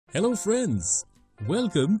Hello friends,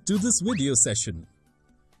 welcome to this video session.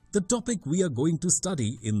 The topic we are going to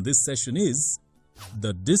study in this session is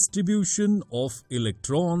the distribution of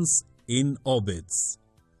electrons in orbits.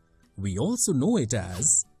 We also know it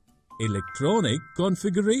as electronic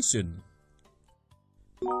configuration.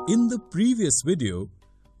 In the previous video,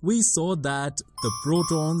 we saw that the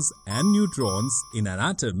protons and neutrons in an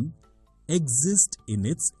atom exist in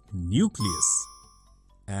its nucleus,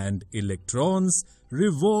 and electrons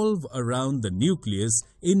revolve around the nucleus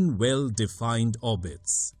in well-defined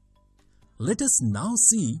orbits. Let us now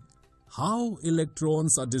see how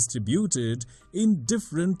electrons are distributed in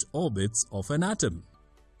different orbits of an atom.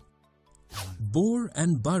 Bohr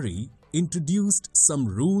and Bury introduced some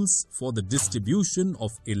rules for the distribution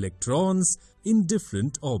of electrons in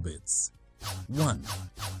different orbits. 1.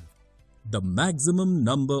 The maximum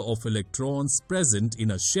number of electrons present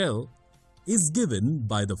in a shell is given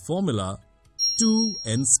by the formula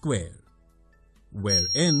 2n square, where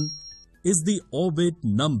n is the orbit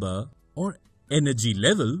number or energy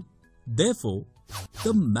level. Therefore,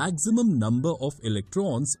 the maximum number of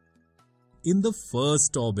electrons in the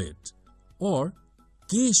first orbit or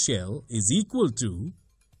K shell is equal to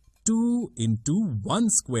 2 into 1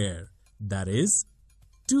 square, that is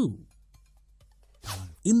 2.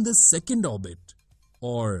 In the second orbit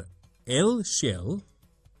or L shell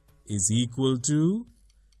is equal to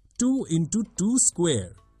 2 into 2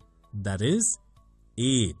 square, that is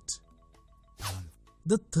 8.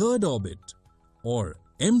 The third orbit or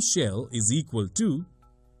M shell is equal to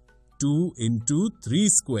 2 into 3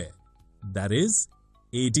 square, that is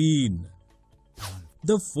 18.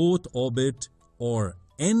 The fourth orbit or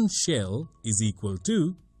N shell is equal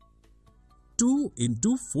to 2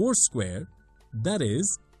 into 4 square, that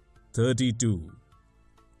is 32.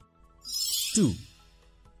 2.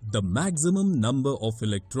 The maximum number of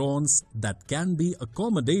electrons that can be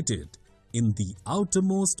accommodated in the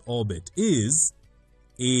outermost orbit is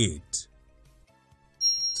 8.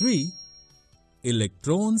 3.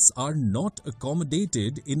 Electrons are not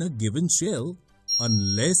accommodated in a given shell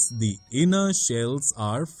unless the inner shells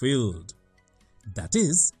are filled. That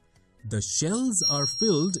is, the shells are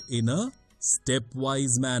filled in a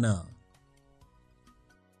stepwise manner.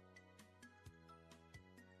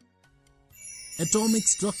 Atomic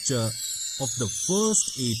structure of the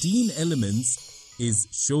first 18 elements is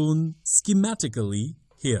shown schematically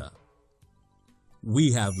here.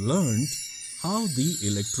 We have learned how the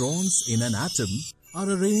electrons in an atom are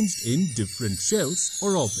arranged in different shells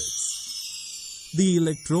or orbits. The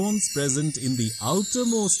electrons present in the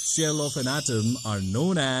outermost shell of an atom are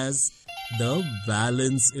known as the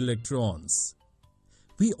valence electrons.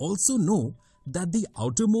 We also know that the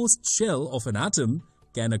outermost shell of an atom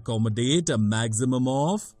can accommodate a maximum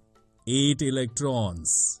of 8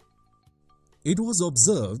 electrons. It was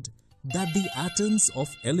observed that the atoms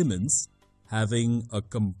of elements having a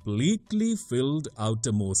completely filled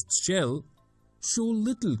outermost shell show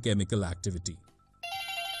little chemical activity.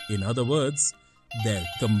 In other words, their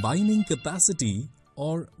combining capacity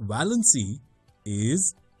or valency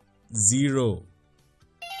is 0.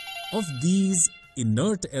 Of these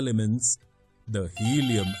inert elements, the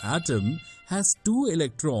helium atom has 2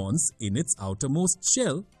 electrons in its outermost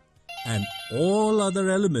shell, and all other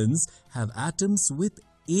elements have atoms with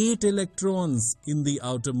 8 electrons in the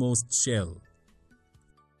outermost shell.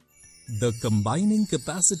 The combining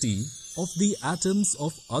capacity of the atoms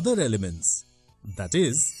of other elements, that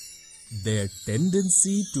is, their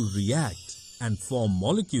tendency to react and form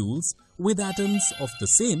molecules with atoms of the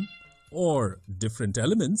same or different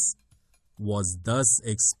elements, was thus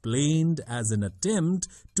explained as an attempt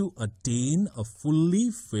to attain a fully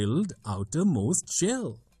filled outermost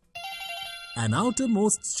shell. An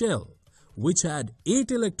outermost shell which had 8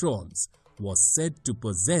 electrons was said to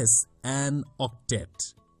possess an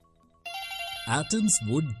octet. Atoms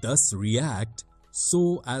would thus react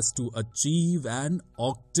so as to achieve an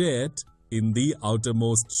octet in the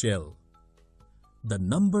outermost shell. The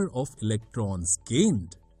number of electrons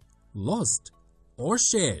gained, lost, or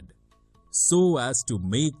shared so as to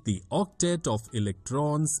make the octet of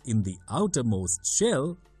electrons in the outermost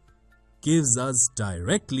shell gives us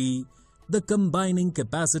directly the combining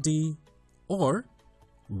capacity or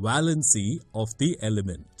valency of the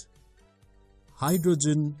element.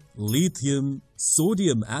 Hydrogen, lithium,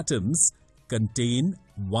 sodium atoms contain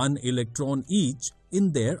 1 electron each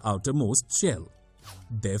in their outermost shell.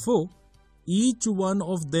 Therefore, each one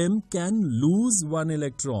of them can lose 1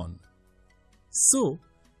 electron. So,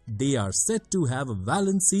 they are said to have a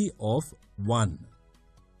valency of 1.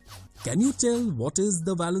 Can you tell what is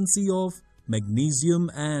the valency of magnesium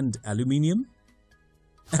and aluminium?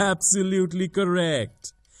 Absolutely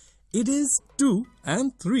correct. It is 2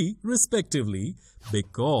 and 3 respectively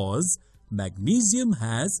because magnesium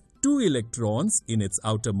has 2 electrons in its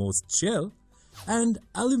outermost shell and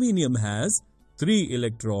aluminium has 3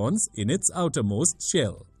 electrons in its outermost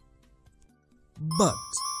shell. But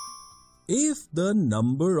if the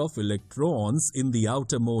number of electrons in the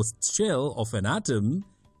outermost shell of an atom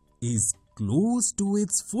is close to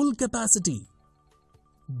its full capacity,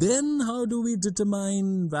 then how do we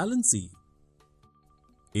determine valency?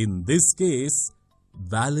 In this case,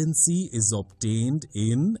 valency is obtained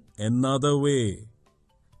in another way.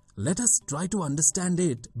 Let us try to understand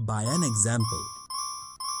it by an example.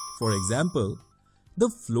 For example, the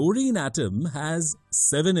fluorine atom has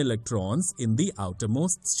 7 electrons in the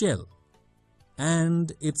outermost shell,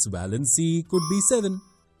 and its valency could be 7.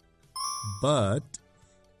 But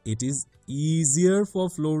it is easier for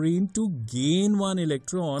fluorine to gain 1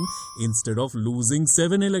 electron instead of losing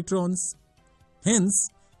 7 electrons. Hence,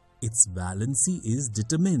 its valency is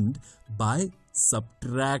determined by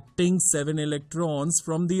subtracting 7 electrons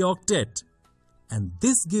from the octet. And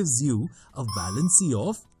this gives you a valency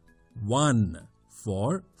of 1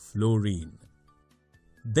 for fluorine.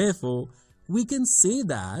 Therefore, we can say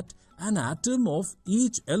that an atom of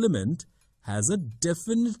each element has a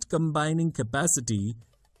definite combining capacity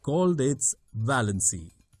called its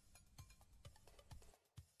valency.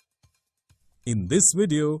 In this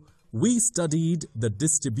video, we studied the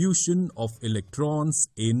distribution of electrons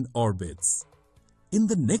in orbits. In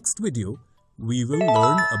the next video, we will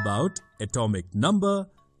learn about atomic number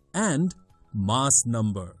and mass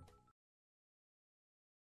number.